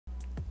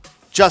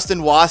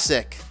Justin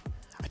Wasick.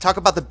 I talk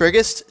about the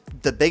biggest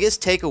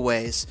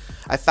takeaways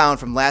I found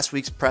from last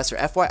week's presser.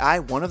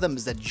 FYI, one of them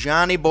is that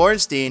Johnny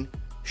Bornstein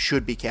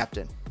should be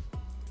captain.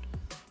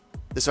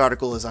 This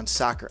article is on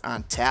Soccer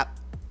on Tap.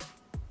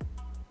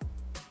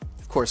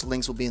 Of course,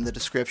 links will be in the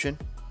description.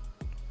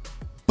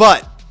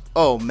 But,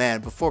 oh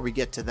man, before we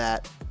get to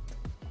that,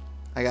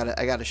 I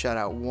gotta shout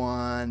out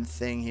one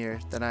thing here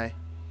that I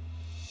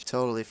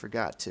totally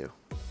forgot to.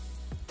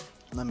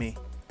 Let me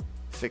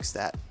fix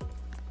that.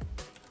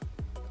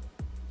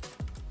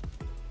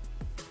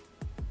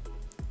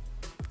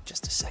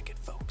 Just a second,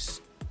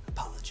 folks.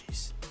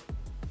 Apologies.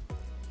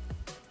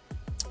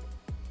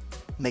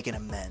 Making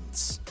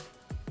amends.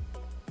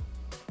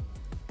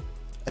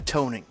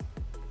 Atoning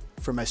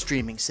for my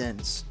streaming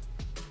sins.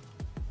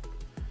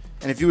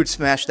 And if you would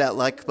smash that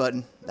like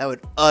button, that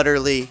would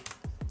utterly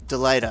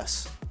delight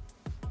us.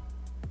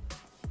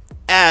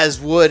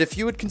 As would if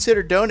you would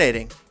consider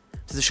donating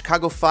to the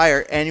Chicago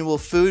Fire annual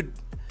food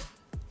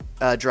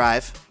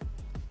drive,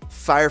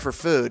 Fire for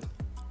Food.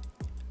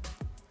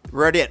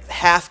 We're already at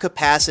half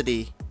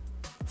capacity,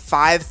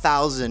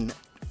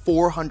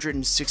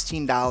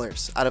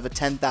 $5,416 out of a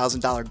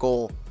 $10,000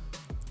 goal.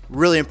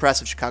 Really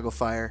impressive, Chicago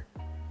Fire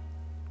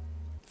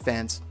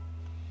fans.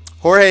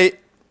 Jorge,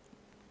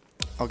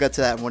 I'll get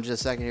to that in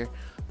just a second here,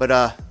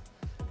 but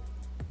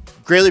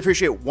greatly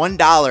appreciate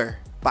 $1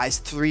 buys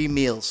 3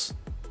 meals.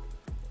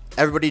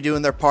 Everybody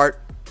doing their part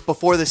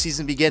before the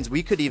season begins.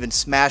 We could even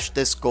smash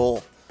this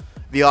goal.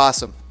 Be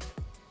awesome.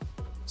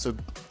 So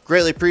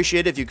greatly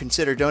appreciate it if you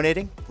consider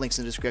donating. Links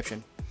in the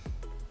description.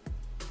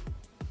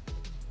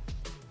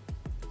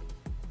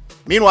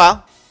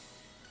 Meanwhile,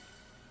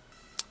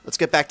 let's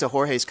get back to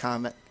Jorge's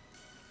comment.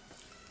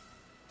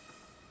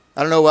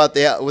 I don't know what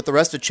the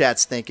rest of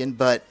chat's thinking,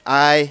 but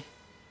I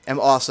am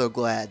also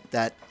glad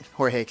that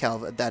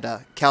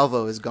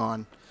Calvo is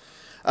gone.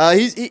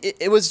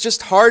 It was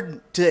just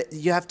hard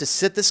you have to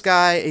sit this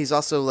guy. He's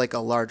also like a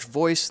large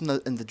voice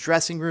in the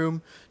dressing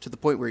room to the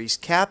point where he's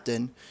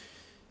captain,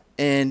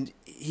 and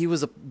he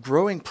was a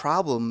growing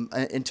problem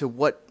into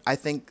what I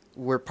think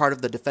were part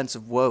of the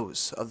defensive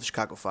woes of the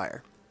Chicago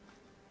Fire.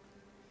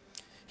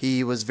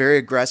 He was very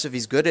aggressive.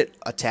 He's good at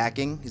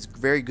attacking. He's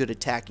very good at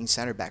attacking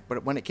center back.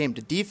 But when it came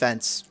to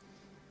defense,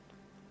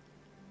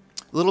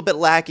 a little bit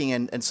lacking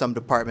in some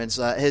departments.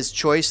 His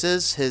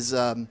choices, his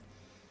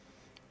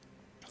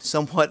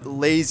somewhat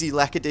lazy,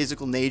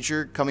 lackadaisical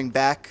nature coming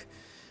back,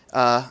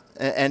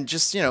 and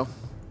just, you know,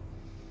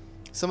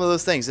 some of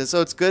those things. And so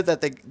it's good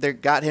that they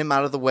got him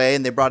out of the way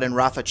and they brought in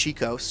Rafa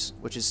Chicos,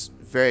 which is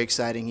very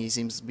exciting. He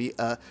seems to be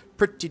a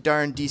pretty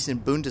darn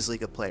decent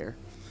Bundesliga player.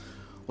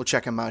 We'll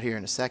check him out here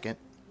in a second.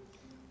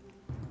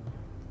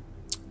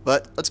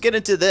 But let's get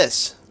into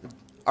this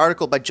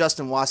article by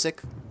Justin Wasick.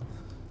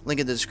 Link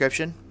in the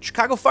description.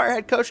 Chicago Fire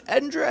head coach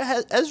Ezra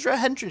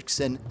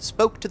Hendrickson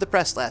spoke to the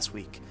press last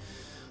week.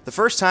 The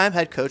first time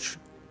head coach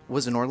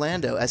was in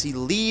Orlando as he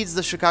leads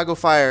the Chicago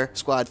Fire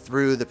squad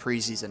through the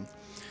preseason.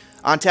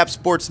 On Tap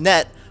Sports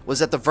Net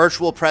was at the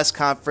virtual press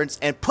conference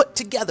and put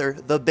together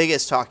the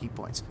biggest talking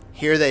points.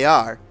 Here they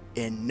are,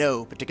 in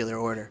no particular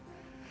order.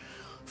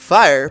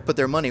 Fire put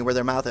their money where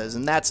their mouth is,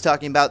 and that's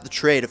talking about the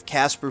trade of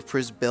Kasper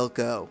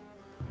Przybylko.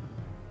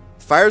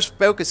 Fire's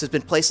focus has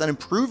been placed on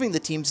improving the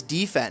team's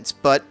defense,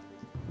 but,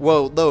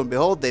 whoa, lo and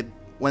behold,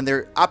 when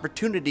their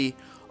opportunity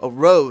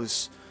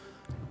arose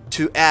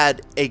to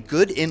add a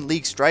good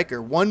in-league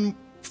striker, one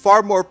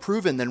far more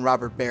proven than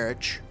Robert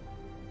Beric,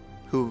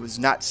 who was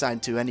not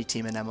signed to any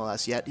team in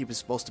MLS yet. He was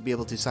supposed to be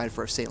able to sign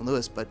for St.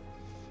 Louis, but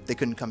they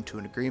couldn't come to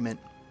an agreement.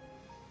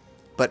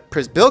 But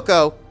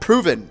Przybylko,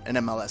 proven in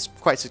MLS,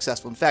 quite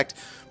successful. In fact,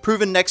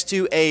 proven next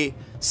to a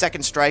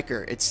second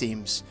striker, it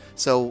seems.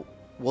 So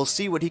we'll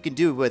see what he can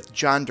do with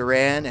John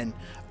Duran and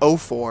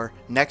Ofor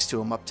next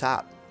to him up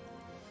top.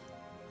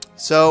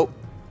 So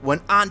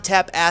when On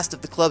Tap asked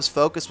if the club's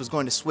focus was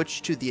going to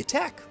switch to the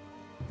attack,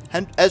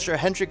 Ezra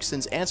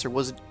Hendrickson's answer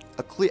was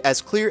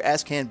as clear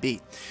as can be.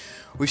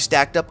 We've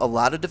stacked up a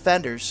lot of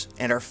defenders,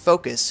 and our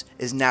focus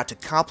is now to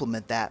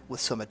complement that with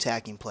some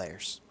attacking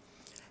players.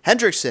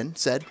 Hendrickson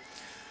said,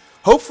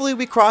 hopefully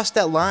we cross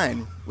that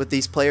line with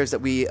these players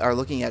that we are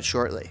looking at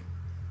shortly.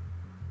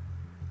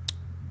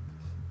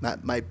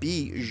 That might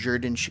be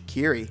Xherdan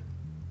Shaqiri.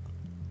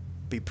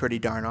 Be pretty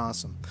darn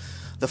awesome.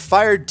 The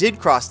Fire did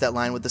cross that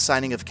line with the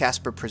signing of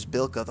Kasper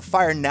Przybylko. The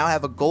Fire now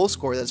have a goal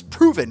scorer that's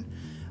proven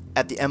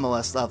at the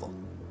MLS level.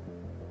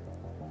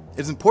 It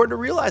is important to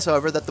realize,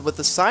 however, that with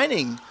the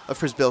signing of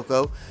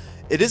Przybylko,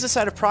 it is a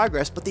sign of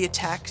progress, but the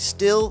attack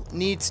still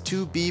needs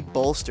to be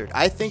bolstered.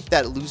 I think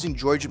that losing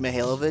Djordje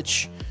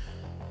Mihailovic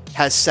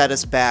has set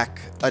us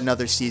back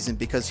another season,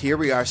 because here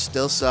we are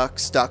still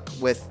stuck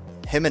with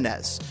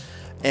Jimenez.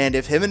 And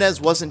if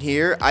Jimenez wasn't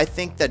here, I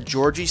think that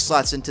Djordje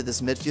slots into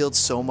this midfield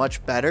so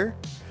much better.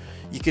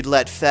 You could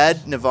let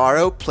Fed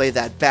Navarro play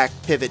that back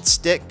pivot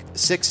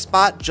six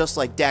spot, just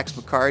like Dax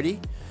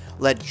McCarty.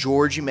 Let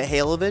Djordje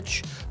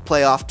Mihailovic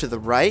play off to the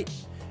right.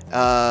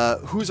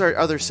 Who's our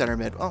other center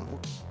mid? Oh,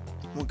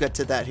 we'll get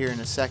to that here in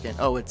a second.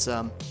 Oh, it's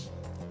we'll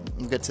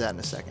get to that in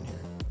a second here.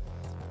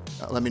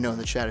 Let me know in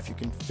the chat if you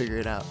can figure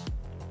it out.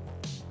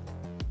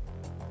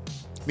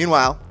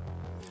 Meanwhile,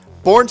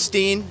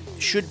 Bornstein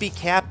should be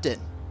captain.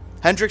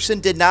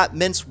 Hendrickson did not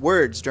mince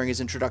words during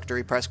his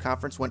introductory press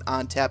conference when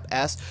On Tap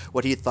asked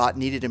what he thought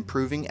needed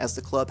improving as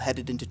the club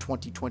headed into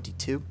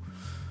 2022.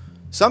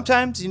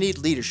 Sometimes you need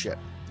leadership,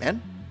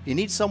 and you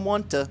need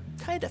someone to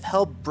kind of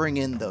help bring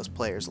in those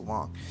players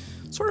along.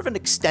 Sort of an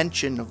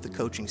extension of the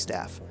coaching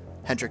staff,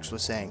 Hendrickson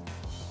was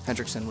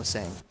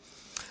saying.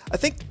 I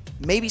think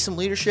maybe some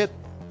leadership,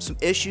 some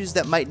issues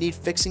that might need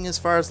fixing as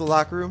far as the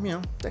locker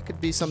room, that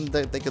could be something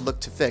that they could look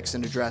to fix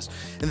and address.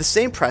 In the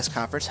same press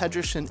conference,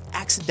 Hendrickson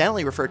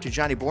accidentally referred to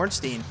Johnny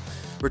Bornstein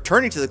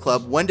returning to the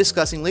club when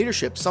discussing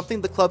leadership, something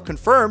the club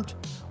confirmed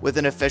with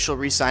an official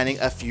re-signing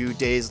a few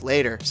days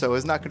later. So it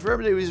was not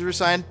confirmed that he was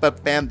re-signed,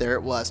 but bam, there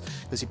it was,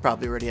 because he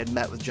probably already had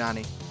met with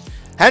Johnny.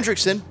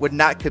 Hendrickson would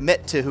not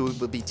commit to who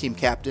would be team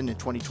captain in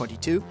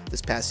 2022,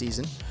 this past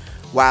season.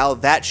 While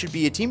that should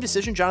be a team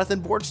decision,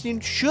 Jonathan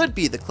Bornstein should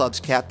be the club's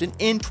captain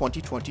in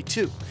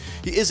 2022.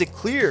 He is a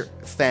clear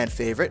fan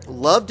favorite,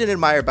 loved and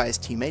admired by his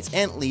teammates,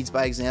 and leads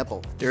by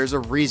example. There's a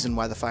reason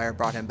why the Fire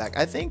brought him back.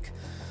 I think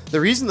the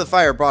reason the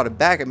Fire brought him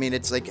back,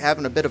 it's like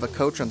having a bit of a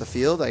coach on the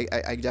field. I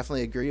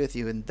definitely agree with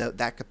you in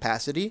that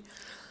capacity.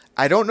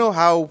 I don't know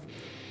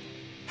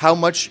how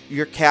much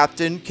your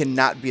captain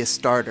cannot be a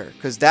starter,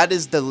 because that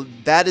is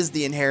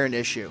the inherent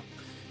issue.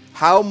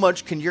 How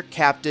much can your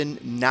captain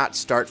not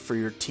start for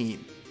your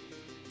team?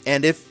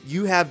 And if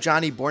you have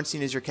Johnny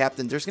Bornstein as your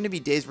captain, there's going to be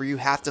days where you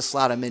have to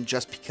slot him in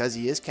just because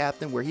he is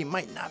captain, where he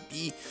might not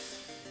be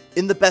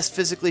in the best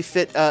physically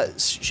fit.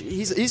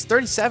 He's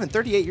 37,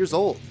 38 years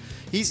old.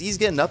 He's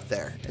getting up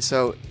there.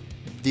 So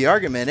the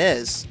argument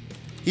is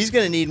he's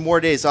going to need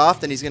more days off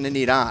than he's going to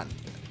need on.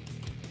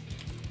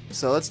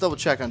 So let's double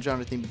check on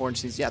Jonathan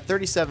Bornstein. Yeah,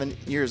 37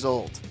 years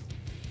old.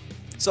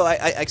 So I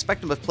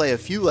expect him to play a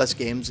few less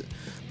games.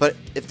 But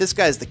if this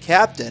guy's the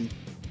captain,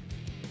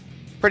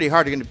 pretty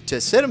hard to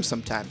sit him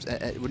sometimes.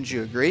 Wouldn't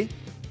you agree?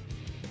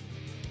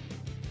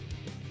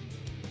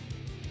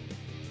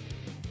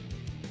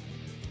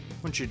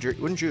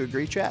 Wouldn't you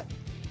agree, chat?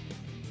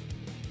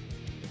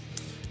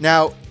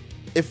 Now,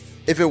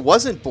 if it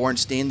wasn't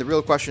Bornstein, the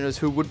real question is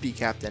who would be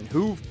captain?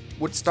 Who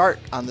would start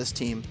on this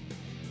team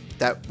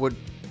that would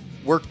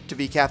work to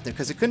be captain?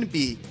 Because it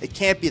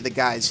can't be the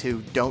guys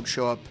who don't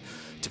show up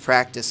to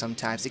practice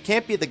sometimes. It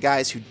can't be the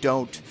guys who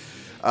don't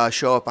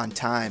show up on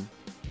time.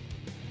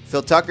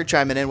 Phil Tucker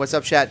chiming in. What's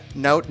up, chat?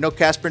 No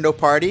Casper, no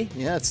party.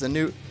 Yeah, it's the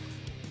new.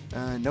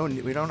 No,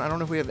 we don't. I don't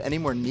know if we have any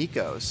more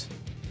Nikos.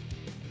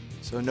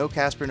 So no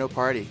Casper, no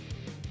party.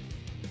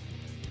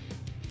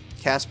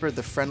 Casper,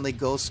 the friendly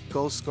goal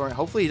scoring.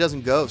 Hopefully he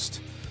doesn't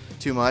ghost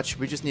too much.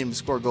 We just need him to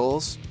score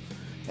goals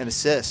and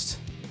assist.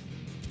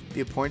 Be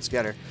a points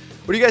getter.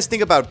 What do you guys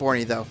think about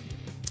Borny though?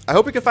 I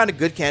hope we can find a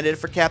good candidate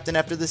for captain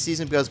after this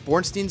season because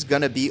Bornstein's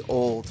gonna be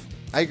old.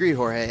 I agree,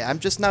 Jorge. I'm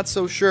just not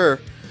so sure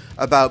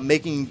about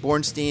making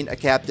Bornstein a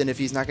captain if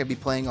he's not going to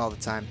be playing all the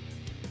time.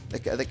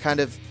 That kind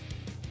of...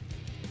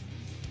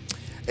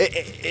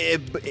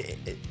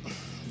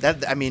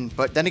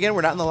 but then again,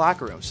 we're not in the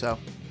locker room, so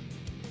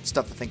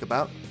stuff to think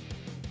about.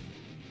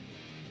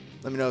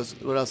 Let me know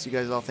what else you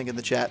guys all think in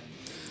the chat.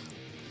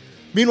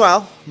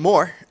 Meanwhile,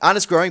 more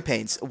honest growing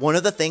pains. One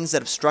of the things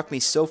that have struck me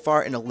so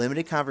far in a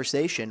limited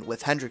conversation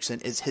with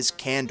Hendrickson is his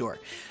candor.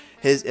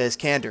 His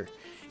candor.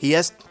 He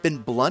has been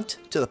blunt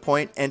to the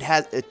point and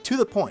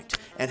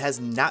has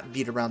not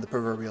beat around the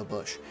proverbial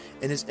bush.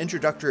 In his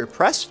introductory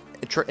press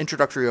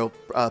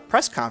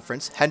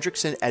conference,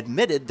 Hendrickson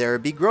admitted there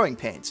would be growing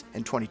pains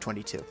in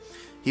 2022.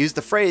 He used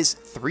the phrase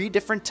 3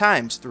 different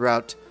times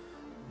throughout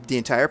the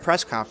entire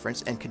press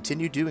conference and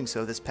continued doing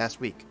so this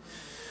past week.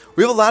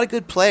 We have a lot of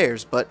good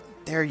players, but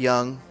they're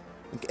young,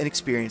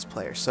 inexperienced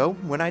players. So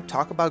when I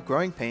talk about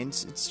growing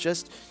pains, it's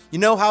just, you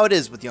know how it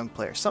is with young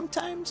players.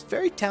 Sometimes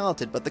very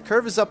talented, but the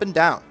curve is up and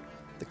down.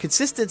 The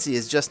consistency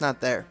is just not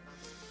there.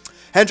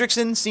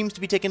 Hendrickson seems to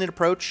be taking an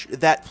approach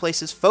that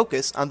places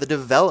focus on the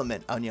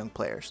development on young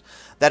players.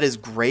 That is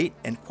great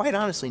and quite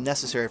honestly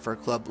necessary for a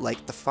club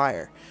like the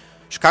Fire.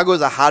 Chicago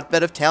is a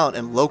hotbed of talent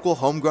and local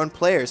homegrown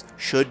players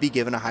should be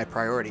given a high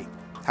priority.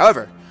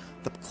 However,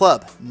 the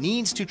club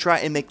needs to try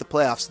and make the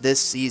playoffs this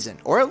season,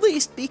 or at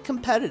least be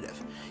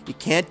competitive. You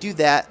can't do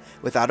that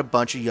without a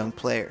bunch of young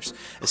players,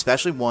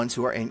 especially ones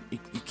who are you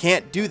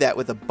can't do that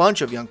with a bunch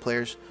of young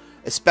players,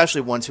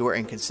 especially ones who are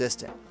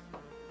inconsistent.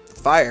 The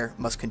Fire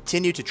must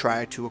continue to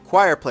try to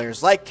acquire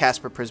players like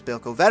Casper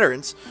Przybylko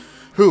veterans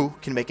who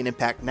can make an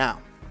impact now.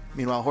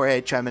 Meanwhile,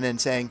 Jorge chiming in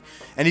saying,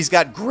 and he's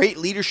got great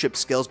leadership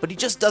skills, but he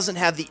just doesn't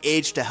have the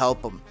age to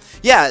help him.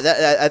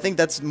 Yeah, I think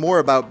that's more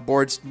about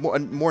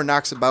more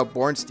knocks about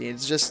Bornstein.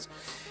 It's just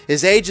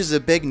his age is a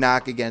big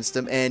knock against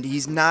him, and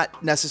he's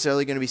not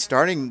necessarily going to be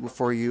starting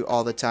for you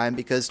all the time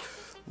because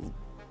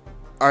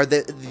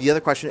the other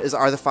question is,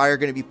 are the Fire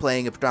going to be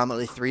playing a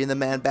predominantly 3 in the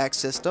man back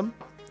system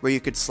where you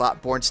could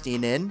slot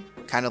Bornstein in,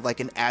 kind of like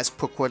an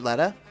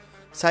Aspuquarleta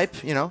type,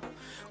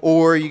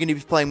 or are you going to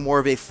be playing more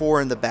of a 4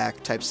 in the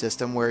back type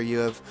system where you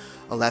have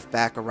a left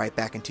back, a right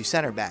back, and 2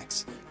 center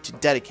backs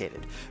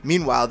dedicated.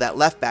 Meanwhile, that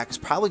left back is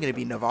probably going to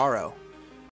be Navarro.